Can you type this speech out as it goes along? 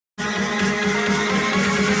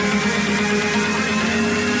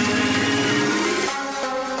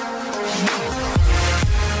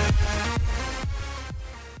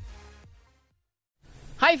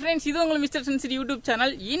friends, இது உங்க Mr.Suncity YouTube channel.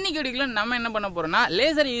 இன்னைக்கு வீடியோல நம்ம என்ன பண்ண போறோம்னா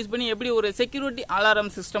லேசர் யூஸ் பண்ணி எப்படி ஒரு செக்யூரிட்டி அலாரம்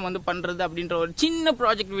சிஸ்டம் வந்து பண்றது அப்படிங்கற ஒரு சின்ன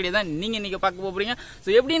ப்ராஜெக்ட் வீடியோ தான் நீங்க இன்னைக்கு பார்க்க போறீங்க. சோ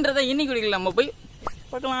எப்படின்றத இன்னைக்கு வீடியோல நம்ம போய்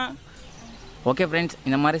பார்க்கலாம். ஓகே फ्रेंड्स,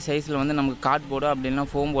 இந்த மாதிரி சைஸ்ல வந்து நமக்கு கார்ட் போர்டு அப்படினா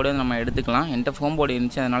ஃபோம் போர்டு நம்ம எடுத்துக்கலாம். என்கிட்ட ஃபோம் போர்டு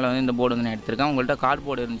இருந்துச்சு, அதனால வந்து இந்த போர்டு வந்து நான் எடுத்துர்க்கேன். உங்கள்ட்ட கார்ட்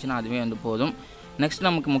போர்டு இருந்துச்சுனா அதுவே வந்து போதும். நெக்ஸ்ட்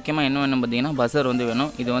நமக்கு முக்கியமாக என்ன வேணும் பார்த்தீங்கன்னா பஸர் வந்து வேணும்.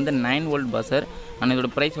 இது வந்து 9 வோல்ட் பஸர். ஆனால் இதோட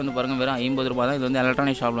ப்ரைஸ் வந்து பாருங்கள் வெறும் 50 ரூபா தான். இது வந்து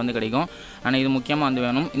எலக்ட்ரானிக் ஷாப்பில் வந்து கிடைக்கும். ஆனால் இது முக்கியமாக வந்து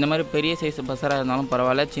வேணும். இந்த மாதிரி பெரிய சைஸ் பஸராக இருந்தாலும்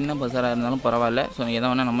பரவாயில்ல, சின்ன பஸராக இருந்தாலும் பரவாயில்ல. ஸோ எதை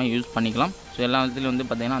வேணால் நம்ம யூஸ் பண்ணிக்கலாம். ஸோ எல்லா விதத்துலையும் வந்து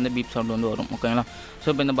பார்த்திங்கன்னா அந்த பீப் சவுண்ட் வந்து வரும். ஓகேங்களா? ஸோ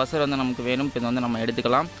இப்போ இந்த பஸர் வந்து நமக்கு வேணும். இப்போ இதை வந்து நம்ம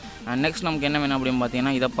எடுத்துக்கலாம். நெக்ஸ்ட் நமக்கு என்ன வேணும் அப்படின்னு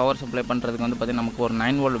பார்த்தீங்கன்னா இதை பவர் சப்ளை பண்ணுறதுக்கு வந்து பார்த்திங்கன்னா நமக்கு ஒரு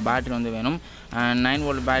 9 வோல்ட் பேட்டரி வந்து வேணும். 9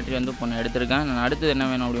 வோல்ட் பேட்டரி வந்து இப்போ நான் எடுத்திருக்கேன். நான் அடுத்தது என்ன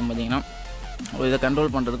வேணும் அப்படின்னு பார்த்தீங்கன்னா இதை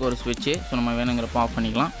கண்ட்ரோல் பண்ணுறதுக்கு ஒரு ஸ்விட்ச்சு. ஸோ நம்ம வேணுங்கிறப்ப ஆஃப்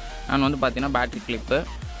பண்ணிக்கலாம். நான் வந்து பார்த்தீங்கன்னா பேட்டரி கிளிப்பு.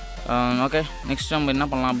 ஓகே, நெக்ஸ்ட் நம்ம என்ன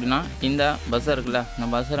பண்ணலாம் அப்படின்னா இந்த பஸ்ஸர் இருக்குல்ல, இந்த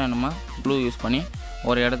பஸ்ஸரை நம்ம ப்ளூ யூஸ் பண்ணி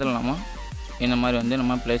ஒரு இடத்துல நம்ம இந்த மாதிரி வந்து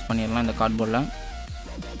நம்ம ப்ளேஸ் பண்ணிடலாம். இந்த கார்ட்போர்டில்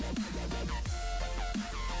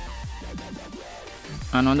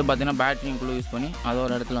நான் வந்து பார்த்தீங்கன்னா பேட்டரியும் ப்ளூ யூஸ் பண்ணி அதை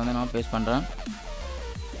ஒரு இடத்துல வந்து நான் ப்ளேஸ் பண்ணுறேன்.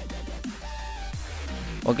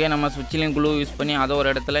 ஓகே, நம்ம சுவிட்சிலையும் க்ளூ யூஸ் பண்ணி அதை ஒரு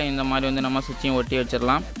இடத்துல இந்த மாதிரி வந்து நம்ம சுவிட்சையும் ஒட்டி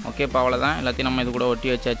வச்சிடலாம். ஓகே, இப்போ அவ்வளோதான், எல்லாத்தையும் நம்ம இது கூட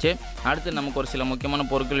ஒட்டி வச்சாச்சு. அடுத்து நமக்கு ஒரு சில முக்கியமான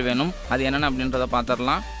பொருட்கள் வேணும். அது என்னென்ன அப்படின்றத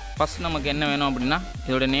பார்த்துடலாம். ஃபஸ்ட் நமக்கு என்ன வேணும் அப்படின்னா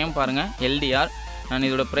இதோட நேம் பாருங்கள், எல்டிஆர்.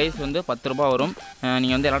 இதோட ப்ரைஸ் வந்து 10 ரூபா வரும்.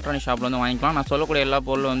 நீங்கள் வந்து எலக்ட்ரானிக் ஷாப்பில் வந்து வாங்கிக்கலாம். நான் சொல்லக்கூடிய எல்லா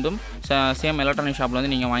பொருளும் வந்து சேம் எலக்ட்ரானிக் ஷாப்பில்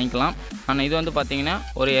வந்து நீங்கள் வாங்கிக்கலாம். ஆனால் இது வந்து பார்த்தீங்கன்னா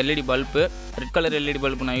ஒரு LED bulb, red colour LED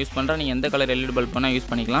bulb நான் யூஸ் பண்ணுறேன். நீங்கள் எந்த கலர் எல்இடி பல்ப் வேணால் யூஸ்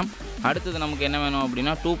பண்ணிக்கலாம். அடுத்தது நமக்கு என்ன வேணும்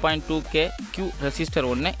அப்படின்னா 2.2K Q ரெசிஸ்டர்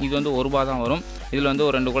ஒன்று. இது வந்து 1 ரூபா தான் வரும். இதில் வந்து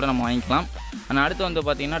ஒரு 2 கூட நம்ம வாங்கிக்கலாம். ஆனால் அடுத்து வந்து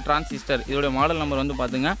பார்த்திங்கன்னா டிரான்சிஸ்டர். இதோடைய மாடல் நம்பர் வந்து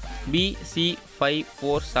பார்த்துங்க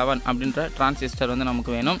BC547 அப்படின்ற டிரான்சிஸ்டர் வந்து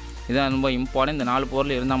நமக்கு வேணும். இதுதான் ரொம்ப இம்பார்ட்டன்ட். இந்த 4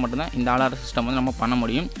 பொருள் இருந்தால் மட்டும்தான் இந்த அலாரம் சிஸ்டம் வந்து நம்ம பண்ண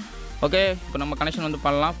முடியும். ஓகே, இப்போ நம்ம கனெக்ஷன் வந்து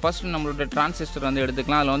பண்ணலாம். ஃபஸ்ட்டு நம்மளோட டிரான்சிஸ்டர் வந்து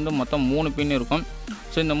எடுத்துக்கலாம். அதில் வந்து மொத்தம் 3 பின் இருக்கும்.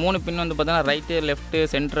 ஸோ இந்த 3 பின் வந்து பார்த்தீங்கன்னா ரைட்டு, லெஃப்ட்டு,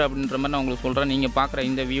 சென்டர் அப்படின்ற மாதிரி நான் உங்களுக்கு சொல்கிறேன். நீங்கள் பார்க்குற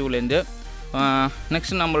இந்த வியூவிலேருந்து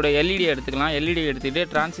நெக்ஸ்ட் நம்மளோட எல்இடி எடுத்துக்கலாம். எல்இடி எடுத்துகிட்டு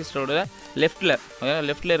டிரான்சிஸ்டரோட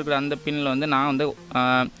லெஃப்ட்டில் இருக்கிற அந்த பின்னில் வந்து நான் வந்து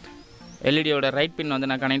எல்இடியோட ரைட் பின் வந்து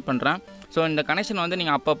நான் கனெக்ட் பண்ணுறேன். ஸோ இந்த கனெக்ஷன் வந்து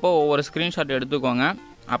நீங்கள் அப்பப்போ ஒவ்வொரு ஸ்க்ரீன்ஷாட் எடுத்துக்கோங்க.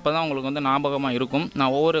 அப்போ தான் உங்களுக்கு வந்து ஞாபகமாக இருக்கும்.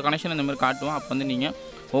 நான் ஒவ்வொரு கனெக்ஷன் இந்த மாதிரி காட்டுவேன். அப்போ வந்து நீங்கள்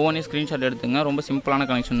ஒவ்வொன்றையும் ஸ்க்ரீன்ஷாட் எடுத்துங்க. ரொம்ப சிம்பிளான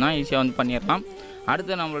கனெக்ஷன் தான், ஈஸியாக வந்து பண்ணிடலாம்.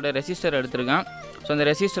 அடுத்து நம்மளோட ரெசிஸ்டர் எடுத்துருக்கேன். ஸோ இந்த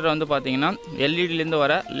ரெசிஸ்டரை வந்து பார்த்திங்கன்னா எல்இடிலேருந்து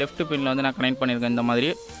வர லெஃப்ட் பின்னில் வந்து நான் கனெக்ட் பண்ணியிருக்கேன் இந்த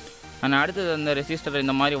மாதிரி. ஆனால் அடுத்தது அந்த ரெசிஸ்டரை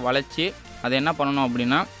இந்த மாதிரி வளைச்சி அதை என்ன பண்ணணும்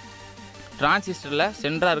அப்படின்னா டிரான்சிஸ்டரில்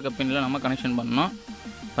சென்டராக இருக்க பின்னில் நம்ம கனெக்ஷன் பண்ணணும்.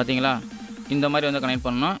 பார்த்தீங்களா? இந்த மாதிரி வந்து கனெக்ட்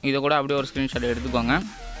பண்ணணும். இதை கூட அப்படியே ஒரு ஸ்க்ரீன்ஷாட் எடுத்துக்கோங்க.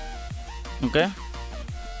 ஓகே,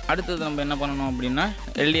 அடுத்தது நம்ம என்ன பண்ணணும் அப்படின்னா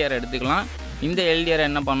எல்டிஆர் எடுத்துக்கலாம். இந்த எல்டிஆர்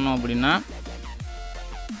என்ன பண்ணணும் அப்படின்னா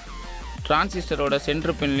டிரான்சிஸ்டரோட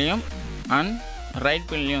சென்டர் பின்லையும் அண்ட் ரைட்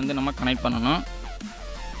பின்லையும் வந்து நம்ம கனெக்ட் பண்ணணும்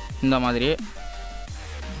இந்த மாதிரி.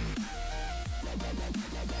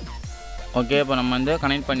 ஓகே, இப்போ நம்ம வந்து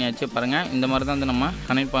கனெக்ட் பண்ணியாச்சு. பாருங்கள், இந்த மாதிரி தான் வந்து நம்ம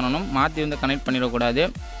கனெக்ட் பண்ணணும். மாற்றி வந்து கனெக்ட் பண்ணிடக்கூடாது.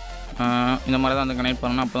 இந்த மாதிரி தான் வந்து கனெக்ட்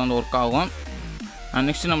பண்ணணும். அப்போ தான் வந்து ஒர்க் ஆகும்.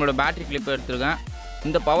 நெக்ஸ்ட்டு நம்மளோட பேட்டரி கிளிப் எடுத்துருக்கேன்.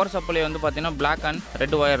 இந்த பவர் சப்ளை வந்து பார்த்திங்கன்னா பிளாக் அண்ட்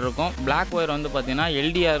ரெட் ஒயர் இருக்கும். பிளாக் ஒயர் வந்து பார்த்திங்கன்னா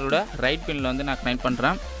எல்டிஆரோட ரைட் பின்னில் வந்து நான் கனெக்ட்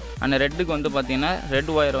பண்ணுறேன். அந்த ரெட்டுக்கு வந்து பார்த்திங்கன்னா ரெட்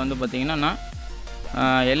ஒயர் வந்து பார்த்திங்கன்னா நான்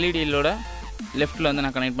எல்இடியோட லெஃப்ட்டில் வந்து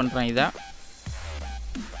நான் கனெக்ட் பண்ணுறேன் இதை.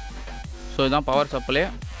 ஸோ இதுதான் பவர் சப்ளை.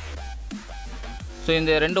 ஸோ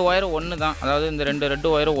இந்த 2 ஒயரும் ஒன்று தான், அதாவது இந்த ரெண்டு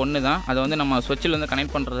ஒயரும் ஒன்று தான். அதை வந்து நம்ம ஸ்விட்சில் வந்து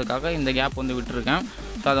கனெக்ட் பண்ணுறதுக்காக இந்த கேப் வந்து விட்டுருக்கேன்.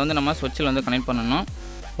 ஸோ அதை வந்து நம்ம ஸ்விட்சில் வந்து கனெக்ட் பண்ணணும்.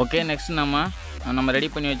 ஓகே, நெக்ஸ்ட் நம்ம ரெடி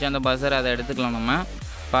பண்ணி வச்ச அந்த பஸர் அதை எடுத்துக்கலாம் நம்ம.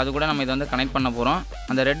 இப்போ அது கூட நம்ம இதை வந்து கனெக்ட் பண்ண போகிறோம்.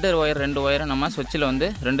 அந்த ரெண்டு ஒயரை நம்ம ஸ்விட்சில் வந்து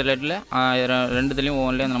 2 லெட்டில் 2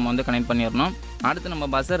 ஒவ்வொன்றிலையும் நம்ம வந்து கனெக்ட் பண்ணிடணும். அடுத்து நம்ம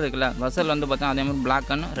பஸர் இருக்குல்ல, பஸரில் வந்து பார்த்தீங்கன்னா அதே மாதிரி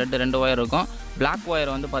பிளாக் அண்ட் ரெண்டு ஒயர் இருக்கும். பிளாக்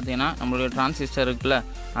ஒயர் வந்து பார்த்திங்கன்னா நம்மளுடைய டிரான்சிஸ்டர் இருக்குல்ல,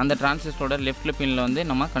 அந்த டிரான்சிஸ்டரோட லெஃப்ட் பின்னில் வந்து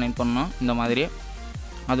நம்ம கனெக்ட் பண்ணணும் இந்த மாதிரி.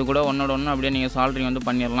 அது கூட ஒன்றோட ஒன்று அப்படியே நீங்கள் சால்ட்ரிங் வந்து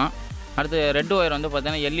பண்ணிடலாம். அடுத்து ரெட் ஒயர் வந்து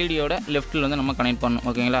பார்த்தீங்கன்னா எல்இடியோட லெஃப்ட்டில் வந்து நம்ம கனெக்ட் பண்ணணும்.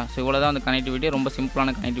 ஓகேங்களா? ஸோ இவ்வளோ தான் அந்த கனெக்டிவிட்டி. ரொம்ப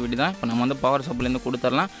சிம்பிளான கனெக்டிவிட்டி தான். இப்போ நம்ம வந்து பவர் சப்ளைலேருந்து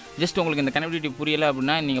கொடுத்துடலாம். ஜஸ்ட் உங்களுக்கு இந்த கனெக்டிவிட்டி புரியலை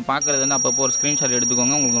அப்படின்னா நீங்கள் பார்க்குறது வந்து அப்பப்போ ஒரு ஸ்க்ரீன்ஷாட்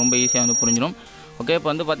எடுத்துக்கோங்க. உங்களுக்கு ரொம்ப ஈஸியாக வந்து புரிஞ்சிடும். ஓகே, இப்போ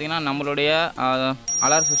வந்து பார்த்திங்கன்னா நம்மளுடைய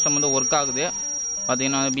அலாரம் சிஸ்டம் வந்து ஒர்க் ஆகுது.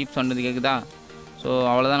 பார்த்திங்கன்னா பீப் சவுண்ட் கேட்குதா? ஸோ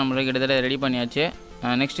அவ்வளோதான், நம்மளுக்கு கிட்டத்தட்ட ரெடி பண்ணியாச்சு.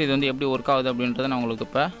 நெக்ஸ்ட் இது வந்து எப்படி ஒர்க் ஆகுது அப்படின்றத நான் உங்களுக்கு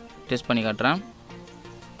இப்போ டெஸ்ட் பண்ணி காட்டுறேன்.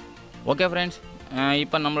 ஓகே ஃப்ரெண்ட்ஸ்,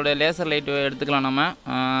 இப்போ நம்மளுடைய லேசர் லைட் எடுத்துக்கலாம் நம்ம.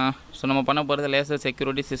 ஸோ நம்ம பண்ண போகிறது லேசர்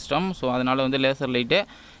செக்யூரிட்டி சிஸ்டம். ஸோ அதனால் வந்து லேசர் லைட்டு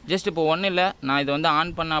ஜஸ்ட் இப்போ ஒன்றும் இல்லை. நான் இதை வந்து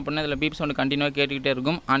ஆன் பண்ண அப்படின்னா இதில் பீப் சவுண்டு கண்டினியூவாக கேட்டுக்கிட்டே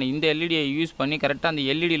இருக்கும். ஆனால் இந்த எல்இடியை யூஸ் பண்ணி கரெக்டாக அந்த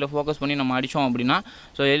எல்இடியில் ஃபோக்கஸ் பண்ணி நம்ம அடித்தோம் அப்படின்னா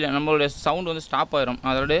ஸோ நம்மளுடைய சவுண்டு வந்து ஸ்டாப் ஆயிரும்.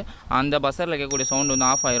 அதாவது அந்த பஸரில் கேட்கக்கூடிய சவுண்டு வந்து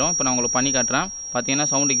ஆஃப் ஆயிரும். இப்போ நான் உங்களுக்கு பண்ணி காட்டுறேன். பார்த்தீங்கன்னா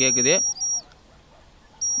சவுண்டு கேட்குது.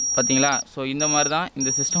 பார்த்தீங்களா? ஸோ இந்த மாதிரி தான் இந்த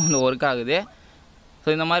சிஸ்டம் வந்து ஒர்க் ஆகுது. ஸோ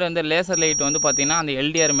இந்த மாதிரி வந்து லேசர் லைட் வந்து பார்த்திங்கன்னா அந்த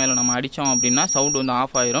எல்டிஆர் மேலே நம்ம அடித்தோம் அப்படின்னா சவுண்டு வந்து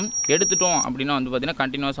ஆஃப் ஆயிரும். எடுத்துட்டோம் அப்படின்னா வந்து பார்த்திங்கன்னா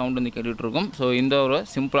கண்டினியூவாக சவுண்டு வந்து கேட்டுட்ருக்கும். ஸோ இந்த ஒரு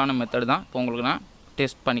சிம்பிளான மெத்தட் தான். இப்போ உங்களுக்கு நான்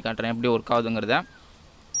டெஸ்ட் பண்ணி காட்டுறேன் எப்படி ஒர்க் ஆகுதுங்கிறத.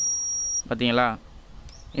 பார்த்தீங்களா?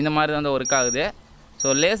 இந்த மாதிரி தான் வந்து ஒர்க் ஆகுது.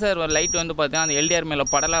 ஸோ லேசர் லைட் வந்து பார்த்திங்கன்னா அந்த எல்டிஆர் மேலே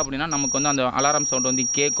படலை அப்படின்னா நமக்கு வந்து அந்த அலாரம் சவுண்ட் வந்து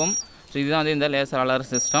கேட்கும். ஸோ இதுதான் வந்து இந்த லேசர்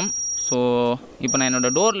அலாரம் சிஸ்டம். ஸோ இப்போ நான்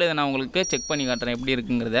என்னோடய டோரில் இதை நான் உங்களுக்கு செக் பண்ணி காட்டுறேன் எப்படி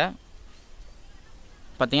இருக்குங்கிறத.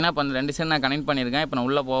 பார்த்தீங்கன்னா இப்போ அந்த 2 சைடு நான் கனெக்ட் பண்ணியிருக்கேன். இப்போ நான்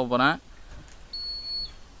உள்ளே போக போகிறேன்.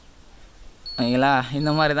 ஓகேங்களா?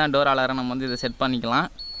 இந்த மாதிரி தான் டோர் அலாரம் நம்ம வந்து இதை செட் பண்ணிக்கலாம்.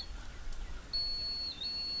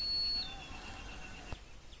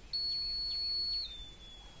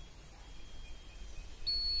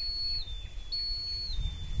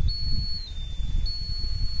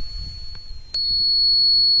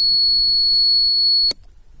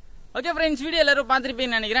 ஓகே ஃப்ரெண்ட்ஸ், வீடியோ எல்லாரும்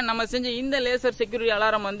பார்த்துருப்பீங்கன்னு நினைக்கிறேன். நம்ம செஞ்ச இந்த லேசர் செக்யூரிட்டி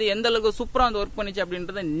அலாரம் வந்து எந்த அளவுக்கு சூப்பராக வந்து ஒர்க் பண்ணிச்சு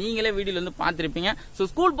அப்படின்றத நீங்களே வீடியோவில் வந்து பார்த்துருப்பீங்க. ஸோ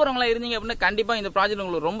ஸ்கூல் போகிறவங்களா இருந்தீங்க அப்படின்னா கண்டிப்பாக இந்த ப்ராஜெக்ட்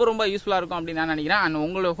உங்களுக்கு ரொம்ப ரொம்ப யூஸ்ஃபுல்லாக இருக்கும் அப்படின்னு நான் நினைக்கிறேன். அண்ட்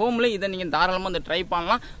உங்களோட ஹோமில் இதை நீங்கள் தாராளமாக வந்து ட்ரை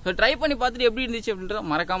பண்ணலாம். ஸோ ட்ரை பண்ணி பார்த்துட்டு எப்படி இருந்துச்சு அப்படின்றத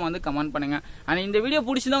மறக்காமல் வந்து கமெண்ட் பண்ணுங்க. அண்ட் இந்த வீடியோ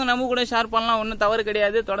பிடிச்சதவங்க நம்ம கூட ஷேர் பண்ணலாம், ஒன்றும் தவறு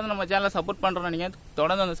கிடையாது. தொடர்ந்து நம்ம சேனலை சப்போர்ட் பண்ணுறோம். நீங்கள்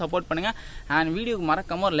தொடர்ந்து வந்து சப்போர்ட் பண்ணுங்கள். அண்ட் வீடியோக்கு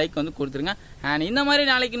மறக்காமல் ஒரு லைக் வந்து கொடுத்துருங்க. அண்ட் இந்த மாதிரி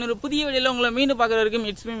நாளைக்கு இன்னொரு புதிய வீடியோவில் உங்களை மீண்டும் பார்க்குற வரைக்கும்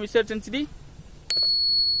இட்ஸ் மீ மிஸ்டர் சென்சிட்டி.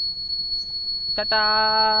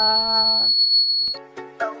 Ta-da!